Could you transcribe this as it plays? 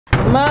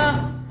Ma,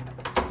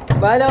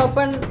 Vadil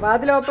open.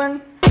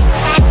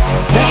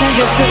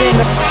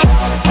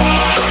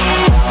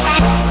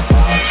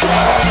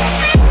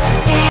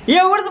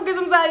 Yo, what's up guys?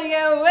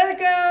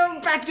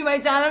 Welcome back to my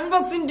channel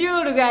Unboxing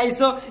Dude guys.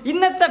 So,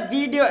 ഇന്നത്തെ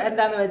video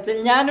എന്താന്ന് വെച്ചാൽ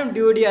ഞാനും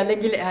ഡ്യൂഡിയോ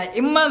അല്ലെങ്കിൽ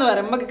ഇമ്മ എന്ന്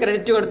പറയാം, നമുക്ക്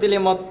ക്രെഡിറ്റ് കൊടുത്തില്ലേ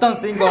മൊത്തം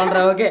സീൻ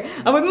കോൺട്രാ. ഓക്കെ,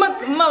 അപ്പൊ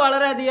ഇമ്മ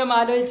വളരെയധികം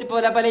ആലോചിച്ച്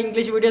പല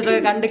ഇംഗ്ലീഷ് വീഡിയോസ്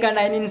ഒക്കെ കണ്ട്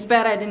അതിന്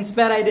ഇൻസ്പയർ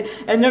ആയിട്ട്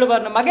എന്നോട്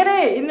പറഞ്ഞു, മകനെ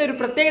ഇന്നൊരു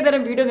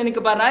പ്രത്യേകതരം വീഡിയോ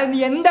നിനക്ക് പറഞ്ഞു, അത് നീ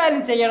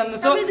എന്തായാലും ചെയ്യണം.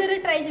 സോ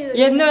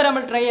എന്ന് വരെ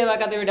നമ്മൾ ട്രൈ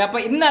ചെയ്താക്കാത്ത വീഡിയോ. അപ്പൊ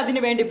ഇന്ന് അതിന്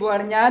വേണ്ടി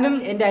പോവാണ് ഞാനും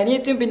എന്റെ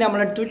അനിയത്തിയും പിന്നെ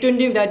നമ്മളെ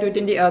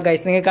 220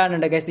 ഗൈസ് നിങ്ങൾ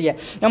കാണുന്നുണ്ട് ഗൈസ്. ചെയ്യാം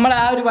നമ്മൾ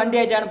ആ ഒരു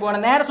വണ്ടിയായിട്ടാണ് പോകണം.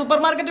 നേരെ സൂപ്പർ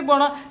മാർക്കറ്റിൽ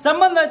പോകണം.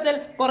 സംഭവം എന്താ വെച്ചാൽ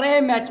കുറെ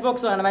മാച്ച്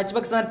ബോക്സ് വേണം. മാച്ച്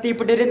ബോക്സ്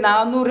തീപ്പെട്ടി ഒരു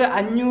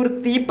 400-500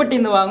 തീപ്പെട്ടി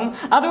ഇന്ന് വാങ്ങും.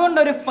 അതുകൊണ്ട്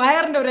ഒരു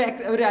ഫയറിന്റെ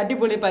ഒരു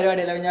അടിപൊളി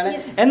പരിപാടിയല്ല കുഞ്ഞാളെ,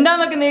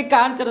 എന്താന്നൊക്കെ നീ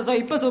കാണിച്ചത്. സോ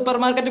ഇപ്പൊ സൂപ്പർ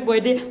മാർക്കറ്റിൽ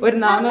പോയിട്ട് ഒരു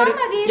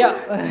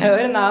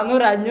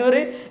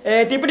 400-500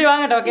 തീപ്പെട്ടി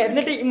വാങ്ങട്ടെ. ഓക്കെ,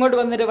 എന്നിട്ട് ഇങ്ങോട്ട്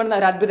വന്നിട്ട് ഇവിടുന്ന്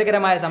ഒരു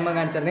അത്ഭുതകരമായ സംഭവം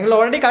കാണിച്ചത്. നിങ്ങൾ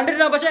ഓൾറെഡി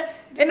കണ്ടിട്ടുണ്ടോ? പക്ഷെ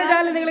എന്റെ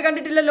ചാനൽ നിങ്ങൾ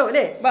കണ്ടിട്ടില്ലല്ലോ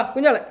അല്ലേ? വാ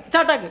കുഞ്ഞാളെ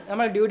ചാട്ടാക്ക്.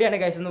 നമ്മളെ ഡ്യൂട്ടിയാണ്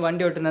ഗൈസ് ഇന്ന്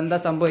വണ്ടി ഓട്ടുന്നത്. എന്താ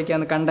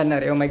സംഭവിക്കാന്ന് കണ്ടെന്നെ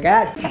അറിയാം. മൈ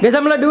ഗാഡ് ഗൈസ്,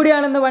 നമ്മളെ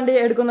ഡ്യൂട്ടിയാണ് ഇന്ന് വണ്ടി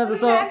എടുക്കുന്നത്.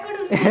 സോ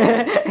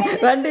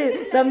വണ്ടി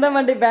സ്വന്തം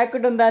വണ്ടി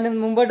ബാക്കോട്ട് എന്താനും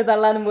മുമ്പോട്ട്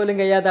തള്ളാനും പോലും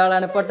കഴിയാത്ത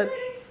ആളാണ്. പൊട്ട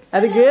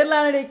അത്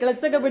ഗിയറിലാണ്,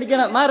 ക്ലച്ചൊക്കെ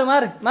പിടിക്കണം. മാറ്.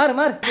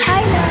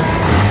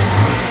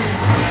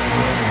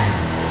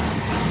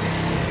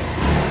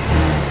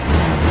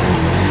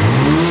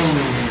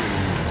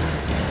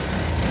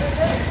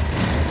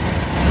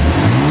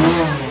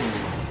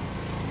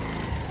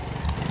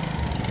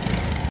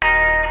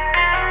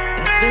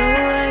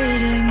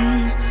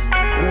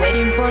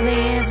 Waiting for the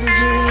answers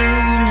to the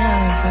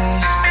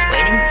universe,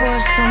 waiting for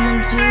someone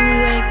to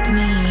wake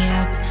me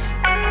up,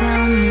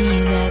 tell me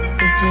that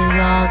this is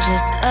all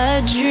just a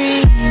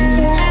dream.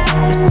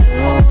 I'm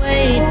still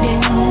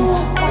waiting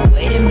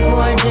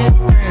for a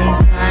different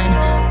sign,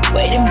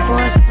 waiting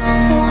for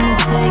someone to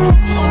take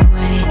me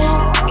away,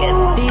 get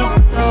these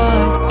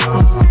thoughts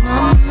off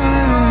my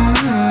mind.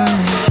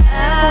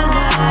 As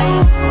I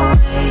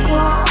wait,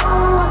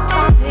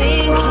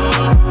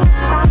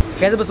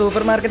 thinking ഇപ്പൊ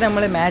super market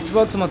നമ്മള് match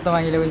box മൊത്തം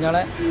വാങ്ങിയില്ല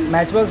കുഞ്ഞോളെ.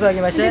 Match box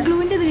വാങ്ങി, പക്ഷെ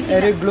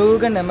ഒരു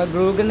glue gun,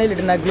 ഗ്ലൂഗണ്ണിൽ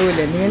ഇടുന്ന glue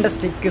ഇല്ലേ, നീണ്ട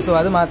സ്റ്റിക്ക്. സോ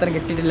അത് മാത്രം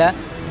കിട്ടിയിട്ടില്ല.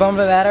 ഇപ്പൊ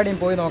നമ്മള് വേറെ എവിടെയും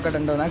പോയി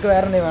നോക്കട്ടുണ്ടോ? നമുക്ക്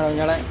വേറെ എന്തെങ്കിലും വേണോ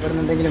കുഞ്ഞോളെ? ഇവിടെ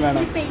നിന്ന് എന്തെങ്കിലും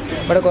വേണം?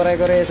 ഇവിടെ കുറെ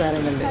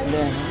സാധനങ്ങളുണ്ട്.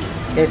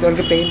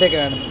 കേസുകൾക്ക് പെയിന്റ് ഒക്കെ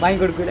വേണം,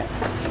 വാങ്ങിക്കൊടുക്കൂല.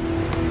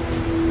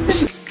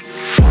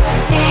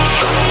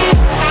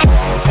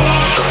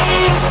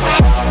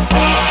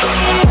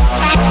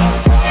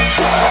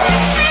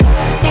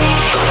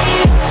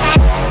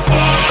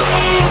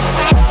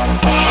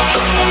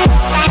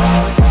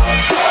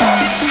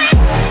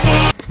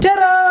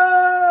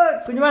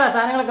 കുഞ്ഞുമാള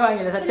സാധനങ്ങളൊക്കെ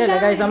വാങ്ങിയില്ലേ? സെറ്റല്ലേ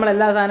ഗൈസ്? നമ്മൾ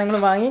എല്ലാ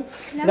സാധനങ്ങളും വാങ്ങി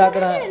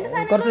ഇതാക്കണം.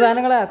 കുറച്ച്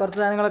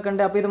സാധനങ്ങളൊക്കെ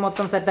ഉണ്ട്. അപ്പൊ ഇത്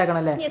മൊത്തം സെറ്റ്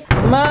ആക്കണല്ലേ?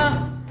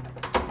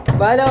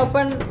 വാതിൽ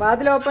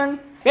ഓപ്പൺ.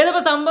 ഏതപ്പോ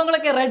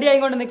സംഭവങ്ങളൊക്കെ റെഡി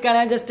ആയിക്കൊണ്ട് നിൽക്കുകയാണ്.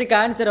 ഞാൻ ജസ്റ്റ്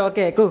കാണിച്ചോ.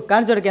 ഓക്കെ,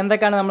 കാണിച്ചു കൊടുക്കുക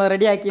എന്തൊക്കെയാണ് നമ്മൾ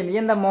റെഡി ആക്കിയത്. നീ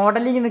എന്താ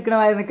മോഡലിംഗ് നിൽക്കണ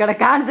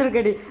കാണിച്ചു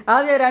കൊടുക്കടി.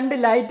 ആദ്യം 2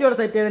 ലൈറ്റോടെ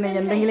സെറ്റ് ചെയ്തിന്.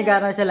 എന്തെങ്കിലും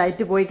കാരണവശാൽ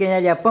ലൈറ്റ് പോയി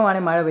കഴിഞ്ഞാൽ എപ്പം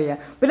വേണേൽ മഴ പെയ്യാം.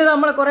 പിന്നെ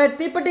നമ്മളെ കുറെ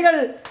തീപ്പെട്ടികൾ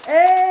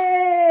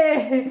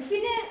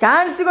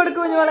കാണിച്ചു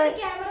കൊടുക്കും കുഞ്ഞുമോളെ,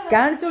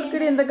 കാണിച്ചു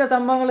കൊടുക്കടി എന്തൊക്കെ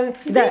സംഭവങ്ങള്.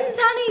 ഇതാ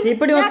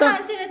തീപ്പെട്ടി മൊത്തം.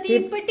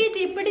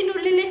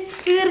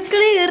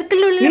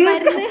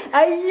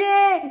 അയ്യേ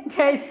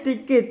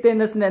സ്റ്റിക്ക്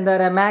എന്താ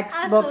പറയാ,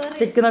 മാക്സ് ബോക്സ്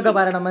സ്റ്റിക്ക് എന്നൊക്കെ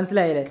പറയണം,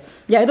 മനസ്സിലായില്ലേ?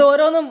 ഇത്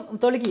ഓരോന്നും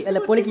പൊളിക്കി.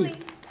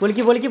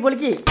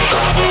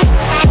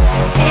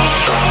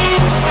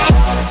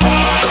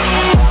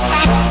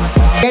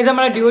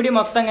 നമ്മളെ ഡ്യൂട്ടി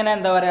മൊത്തം ഇങ്ങനെ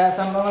എന്താ പറയാ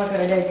സംഭവങ്ങളൊക്കെ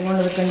റെഡി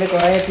ആക്കിക്കൊണ്ട് നിൽക്കുന്നുണ്ട്.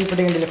 കുറെ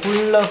തീപ്പെട്ടി ഉണ്ടല്ലേ,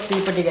 ഫുൾ ഓഫ്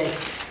തീപ്പെട്ടി ഗൈസ്,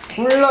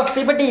 ഫുൾ ഓഫ്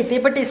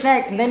തീപ്പെട്ടി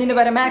സ്നാക്ക് എന്താ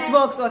പറയാ, മാച്ച്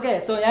ബോക്സ്. ഓക്കെ,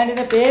 സോ ഞാൻ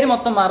ഇതിന്റെ പേര്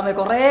മൊത്തം മറന്നു.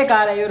 കുറെ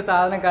കാലം ഈ ഒരു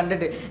സാധനം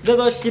കണ്ടിട്ട്.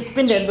 ഇതൊക്കെ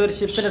ഷിപ്പിന്റെ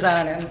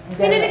സാധനമാണ്.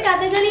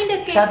 കഥകളിന്റെ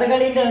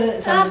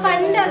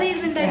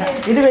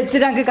ഇത്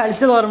വെച്ചിട്ട് ഞങ്ങൾക്ക്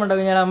കളിച്ചത് ഓർമ്മ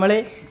ഞാൻ. നമ്മള്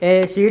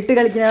ഷീട്ട്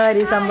കളിക്കുന്ന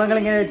ഈ സംഭവങ്ങൾ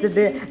ഇങ്ങനെ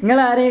വെച്ചിട്ട് നിങ്ങൾ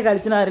ആരെയും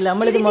കളിച്ചില്ല.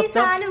 നമ്മളിത്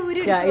മൊത്തം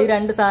ഈ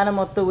 2 സാധനം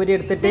മൊത്തം ഊരി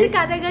എടുത്തിട്ട്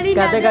കഥകളി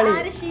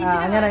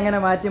അങ്ങനെ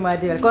മാറ്റി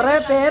കുറെ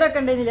പേരൊക്കെ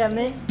ഉണ്ടെങ്കിൽ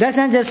അന്ന്.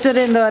 ഞാൻ ജസ്റ്റ്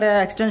ഒരു എന്താ പറയാ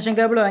എക്സ്റ്റൻഷൻ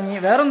കേബിൾ വാങ്ങി.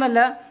 വേറൊന്നല്ല,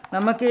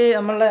 നമുക്ക്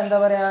നമ്മളുടെ എന്താ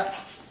പറയാ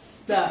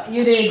ഈ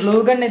ഒരു ഗ്ലൂ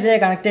ഗൺ ഇതിലെ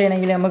കണക്ട്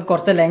ചെയ്യണമെങ്കിൽ നമുക്ക്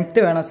കുറച്ച് ലെങ്ത്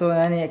വേണം. സോ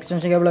ഞാൻ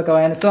എക്സ്റ്റൻഷൻ കേബിൾ ഒക്കെ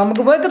വാങ്ങി. സോ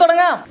നമുക്ക് വർക്ക്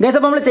തുടങ്ങാം. ഗൈസ്,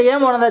 അപ്പൊ നമ്മൾ ചെയ്യാൻ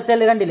പോകണമെന്ന്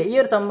വെച്ചാൽ കണ്ടില്ലേ, ഈ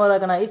ഒരു സംഭവം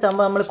ഇതാക്കണം. ഈ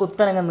സംഭവം നമ്മൾ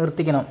കുത്തനങ്ങ്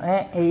നിർത്തിക്കണം.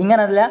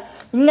 ഇങ്ങനെ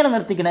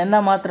നിർത്തിക്കണം.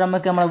 എന്നാൽ മാത്രം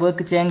നമുക്ക് നമ്മളെ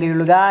വർക്ക് ചെയ്യാൻ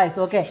കഴിയുള്ളൂ ഗായ്സ്.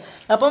 ഓക്കെ,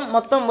 അപ്പം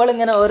മൊത്തം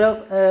ഇങ്ങനെ ഓരോ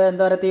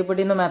എന്താ പറയുക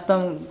തീപ്പെട്ടിന്ന് മൊത്തം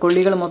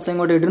കൊള്ളികൾ മൊത്തം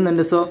ഇങ്ങോട്ട്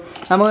ഇടുന്നുണ്ട്. സോ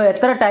നമുക്ക്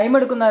എത്ര ടൈം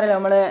എടുക്കുന്ന അറിയില്ല.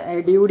 നമ്മളെ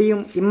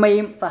ഡ്യൂഡിയും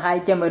ഇമ്മയും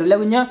സഹായിക്കാൻ വരില്ല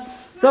കുഞ്ഞോ.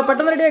 സോ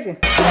പെട്ടെന്ന് റെഡിയാക്ക്.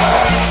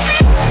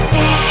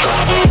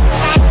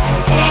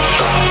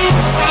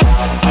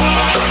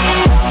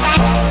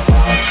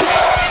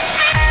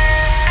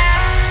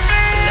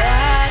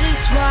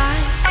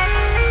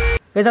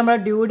 നമ്മളെ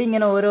ഡ്യൂട്ടി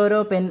ഇങ്ങനെ ഓരോരോ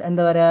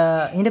എന്താ പറയാ,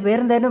 ഇതിന്റെ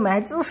പേരെന്തായിരുന്നു,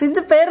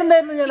 ഇതിന്റെ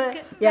പേരെന്തായിരുന്നു ഞങ്ങള്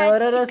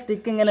ഓരോരോ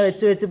സ്റ്റിക്ക് ഇങ്ങനെ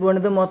വെച്ച്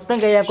പോണത് മൊത്തം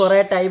കഴിയാൻ കുറെ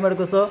ടൈം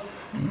എടുക്കും. സോ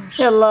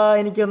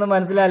എനിക്കൊന്നും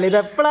മനസ്സിലാവില്ല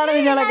ഇതെപ്പോഴാണ്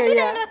നിങ്ങളെ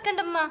കഴിയാ,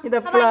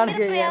 ഇതെപ്പോഴാണ്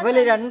കഴിയാ. അതുപോലെ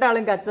 2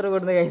 ആളും കച്ചറ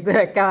കൊടുന്ന് കഴിച്ച്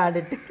വെക്കാൻ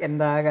വേണ്ടിട്ട്.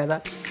 എന്താ കഥ?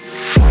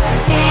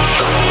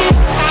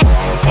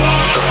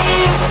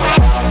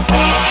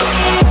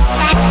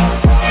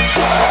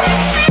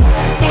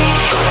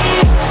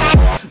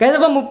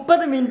 കഴിഞ്ഞപ്പോൾ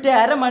 30 മിനിറ്റ്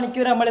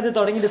അരമണിക്കൂർ നമ്മളിത്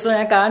തുടങ്ങിയിട്ട്. സോ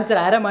ഞാൻ കാണിച്ചത്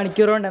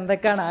അരമണിക്കൂർ കൊണ്ട്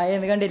എന്തൊക്കെയാണ്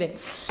ആയെന്ന് കണ്ടില്ലേ.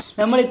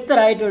 നമ്മൾ ഇത്ര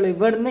ആയിട്ടുള്ളൂ,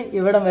 ഇവിടുന്ന്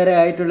ഇവിടം വരെ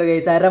ആയിട്ടുള്ളൂ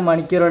ഗൈസ്.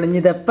 അരമണിക്കൂറോട് ഇനി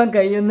ഇതെപ്പം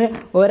കഴിയുമെന്ന്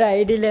ഒരു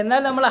ഐഡിയ ഇല്ല.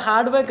 എന്നാൽ നമ്മൾ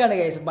ഹാർഡ് വർക്കാണ്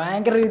ഗൈസ്,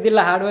 ഭയങ്കര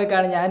രീതിയിലുള്ള ഹാർഡ്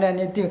വർക്കാണ്. ഞാനും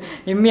അനിയത്തിയും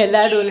ഇമ്മി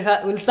എല്ലാവരും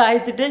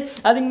ഉത്സാഹിച്ചിട്ട്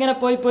അതിങ്ങനെ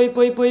പോയി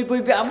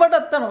അവിടെ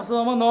എത്തണം. സോ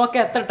നമ്മൾ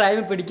നോക്കാം എത്ര ടൈം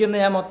പിടിക്കുന്നു.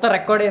 ഞാൻ മൊത്തം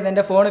റെക്കോർഡ് ചെയ്യുന്നത്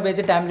എൻ്റെ ഫോൺ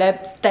ഉപയോഗിച്ച്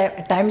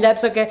ടൈം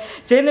ലാപ്സ് ഒക്കെ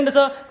ചെയ്യുന്നുണ്ട്.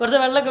 സോ കുറച്ച്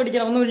വെള്ളമൊക്കെ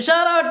പിടിക്കണം, ഒന്ന്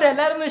ഉഷാറാവട്ടെ.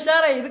 എല്ലാവരും ഒന്ന്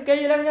ഉഷാറായി. ഇത്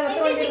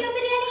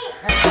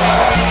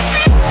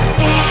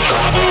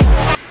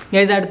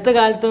ഗൈസ് അടുത്ത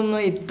കാലത്തൊന്നും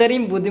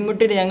ഇത്രയും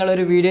ബുദ്ധിമുട്ടിട്ട്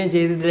ഞങ്ങളൊരു വീഡിയോ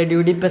ചെയ്തിട്ടില്ല.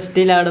 ഡ്യൂട്ടി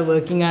ഫെസ്റ്റിലാണ്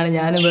വർക്കിംഗ് ആണ്.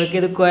 ഞാൻ വർക്ക്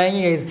ചെയ്ത്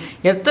കുഴങ്ങി ഗൈസ്.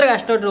 എത്ര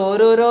കഷ്ടപ്പെട്ട്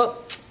ഓരോരോ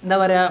എന്താ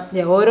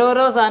പറയുക,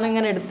 ഓരോരോ സാധനം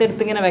ഇങ്ങനെ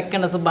എടുത്തെടുത്ത് ഇങ്ങനെ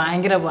വെക്കണ്ട. സോ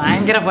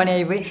ഭയങ്കര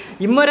പണിയായി പോയി.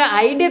 ഇമ്മൊരു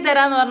ഐഡിയ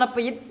തരാമെന്ന്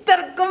പറഞ്ഞപ്പോൾ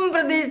ഇത്രക്കും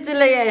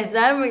പ്രതീക്ഷിച്ചില്ല ഗൈസ്.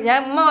 ഞാൻ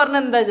ഉമ്മ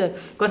പറഞ്ഞത് എന്താ വെച്ചാൽ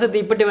കുറച്ച്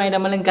തീപ്പെട്ടി വാങ്ങിയിട്ട്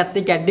നമ്മളും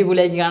കത്തിക്ക്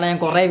അടിപൊളിയാക്കി കാണാൻ. ഞാൻ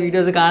കുറേ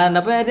വീഡിയോസ് കാണാറുണ്ട്.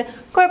 അപ്പോൾ ഞാൻ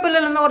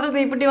കുഴപ്പമില്ലല്ലോ, ഒന്ന് കുറച്ച്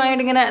തീപ്പെട്ടി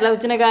വാങ്ങിയിട്ട് ഇങ്ങനെ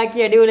ലൗച്ചിനൊക്കെ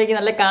ആക്കി അടിപൊളിയാക്കി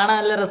നല്ല കാണാൻ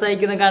നല്ല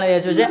രസമായിരിക്കുന്നൊക്കെയാണ്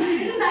വിചാരിച്ചു.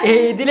 പക്ഷേ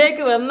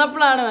ഇതിലേക്ക്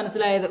വന്നപ്പോഴാണ്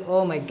മനസ്സിലായത്,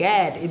 ഓ മൈ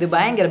ഗാഡ്, ഇത്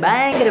ഭയങ്കര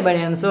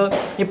പണിയാണ്. സോ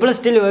ഇപ്പോഴും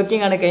സ്റ്റിൽ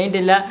വർക്കിംഗ് ആണ്,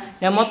 കഴിഞ്ഞിട്ടില്ല.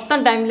 ഞാൻ മൊത്തം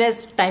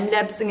ടൈം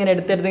ലാപ്സ് ഇങ്ങനെ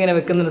എടുത്തെടുത്ത് ഇങ്ങനെ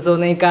വെക്കുന്നുണ്ട്. സോ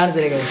നീ കാണിച്ചു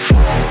തരിക.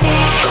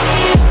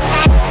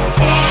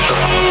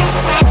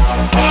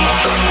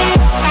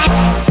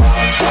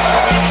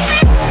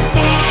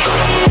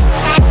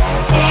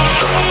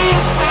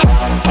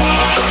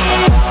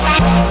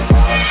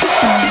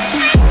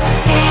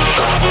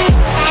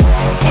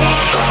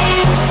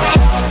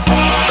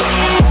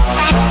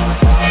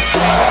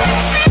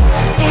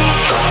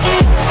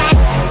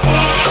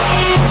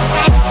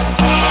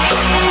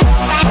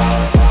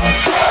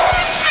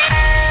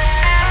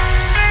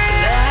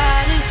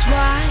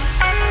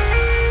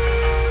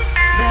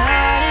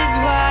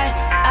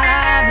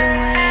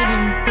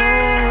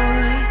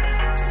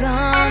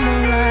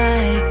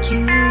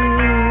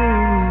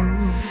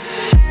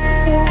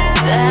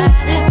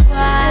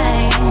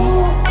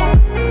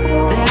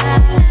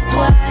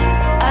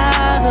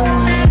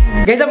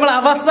 നമ്മൾ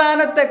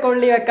അവസാനത്തെ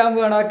കൊള്ളി വെക്കാൻ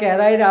പോവാണ്. ഓക്കെ,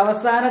 അതായത്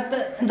അവസാനത്തെ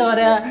എന്താ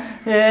പറയാ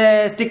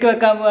സ്റ്റിക്ക്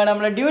വെക്കാൻ പോവാണ്.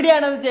 നമ്മളെ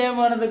ഡ്യൂട്ടിയാണത് ചെയ്യാൻ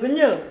പോണത്.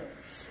 കുഞ്ഞു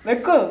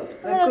വെക്കൂ,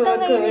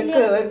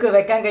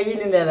 വെക്കാൻ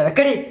കഴിയില്ലല്ലോ.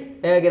 വെക്കടി.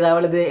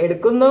 അവളിത്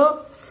എടുക്കുന്നു,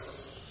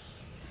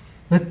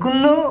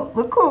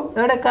 വെക്കൂ.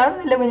 എവിടെ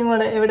കാണുന്നില്ല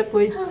കുഞ്ഞുമോളെ, എവിടെ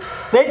പോയി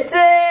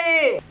വെച്ചേ.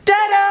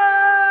 എവിടെ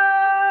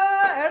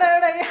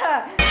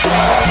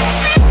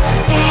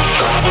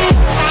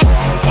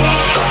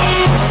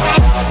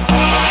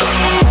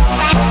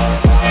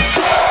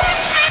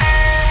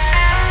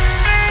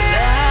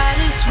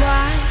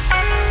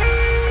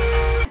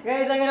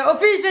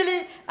ഒഫീഷ്യലി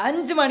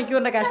 5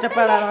 മണിക്കൂറിന്റെ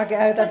കഷ്ടപ്പാടാണ്. ഓക്കെ,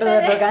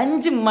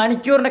 5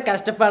 മണിക്കൂറിന്റെ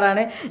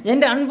കഷ്ടപ്പാടാണ്.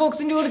 എൻ്റെ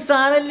അൺബോക്സിംഗ് ഒരു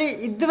ചാനലിൽ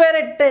ഇതുവരെ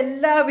ഇട്ട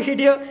എല്ലാ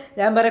വീഡിയോ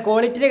ഞാൻ പറയാം,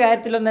 ക്വാളിറ്റിയുടെ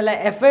കാര്യത്തിലൊന്നല്ല,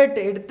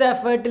 എടുത്ത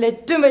എഫേർട്ടിൽ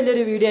ഏറ്റവും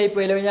വലിയൊരു വീഡിയോ ആയി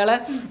പോയല്ലോ ഇയാളെ.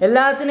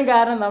 എല്ലാത്തിനും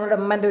കാരണം നമ്മുടെ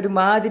അമ്മന്റെ ഒരു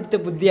മാതിരിത്തെ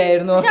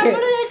ബുദ്ധിയായിരുന്നു. ഓക്കെ,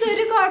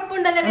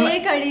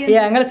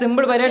 ഞങ്ങൾ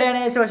സിമ്പിൾ പരിപാടിയാണ്.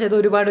 പക്ഷെ ഇത്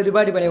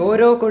ഒരുപാട് പണി.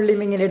 ഓരോ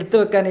കൊള്ളിയും ഇങ്ങനെ എടുത്തു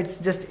വെക്കാൻ ഇറ്റ്സ്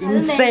ജസ്റ്റ്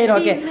ഇൻസൈൻ.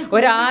 ഓക്കെ,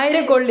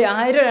 1000 കൊള്ളി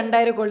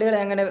 1000-2000 കൊള്ളികൾ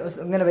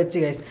അങ്ങനെ വെച്ച്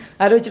കഴിച്ചു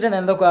ആലോചിച്ചിട്ട്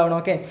എന്തൊക്കെ ആവണം.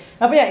 ഓക്കെ,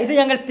 അപ്പൊ ഇത്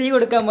ഞങ്ങൾ തീ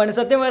കൊടുക്കാൻ പോവാണ്.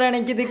 സത്യം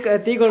പറയുകയാണെങ്കിൽ ഇത്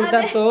തീ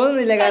കൊടുക്കാൻ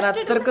തോന്നുന്നില്ല, കാരണം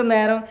അത്രക്കും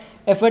നേരം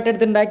എഫേർട്ട്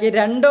എടുത്തുണ്ടാക്കി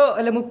 2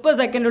 അല്ല 30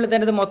 സെക്കൻഡുള്ളിൽ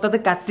തന്നെ ഇത്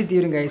മൊത്തത്തിൽ കത്തി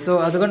തീരും ഗൈസ്. സോ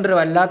അതുകൊണ്ടൊരു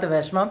വല്ലാത്ത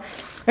വിഷമം.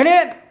 ഇനി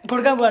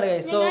കൊടുക്കാൻ പോവാണ്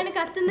ഗൈസ്. സോ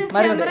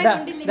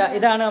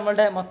ഇതാണ്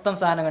നമ്മളുടെ മൊത്തം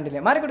സാധനം.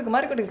 കണ്ടില്ലേ,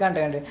 മാറിക്കൊടുക്കും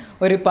കണ്ട്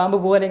ഒരു പാമ്പ്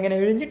പോലെ ഇങ്ങനെ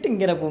ഇഴിഞ്ഞിട്ട്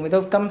ഇങ്ങനെ പോകും.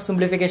 ഇതൊക്കെ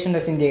simplification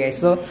of India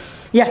guys. So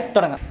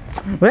തുടങ്ങാം.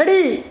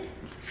 റെഡി,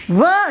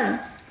 1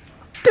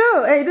 2.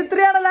 ഇത്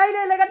ഇത്രയാണല്ലോ.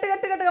 അതിലല്ല, കട്ട്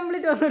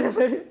കംപ്ലീറ്റ്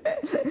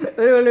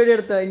ഒരു വെള്ളുപടി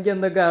എടുത്തോ. എനിക്ക്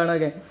എന്തൊക്കെ ആവണം.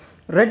 Okay,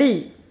 ready,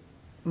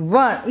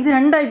 1. ഇത്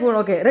 2 ആയി പോകണം.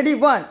 Okay, ready,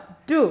 1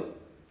 2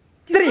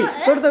 3.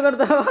 കൊടുത്തോ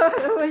കൊടുത്തോ.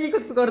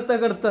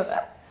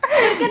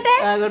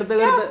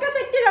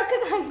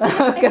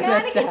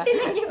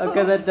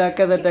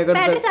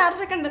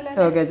 ചാർജ് ഒക്കെ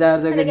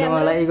ഉണ്ട്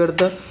മോളെ. ഈ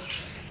കൊടുത്തു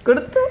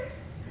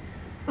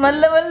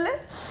നല്ല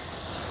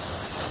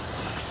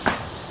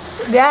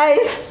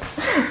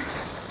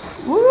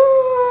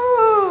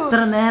ഇത്ര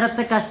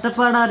നേരത്തെ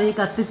കഷ്ടപ്പാടാണ് ഈ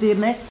കത്തി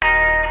തീർന്നേ.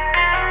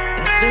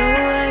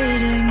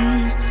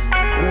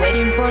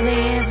 Waiting for the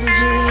answers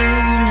to the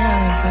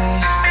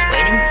universe,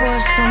 waiting for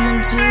someone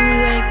to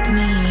wake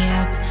me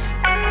up,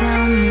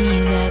 tell me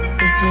that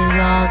this is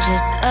all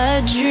just a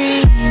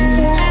dream.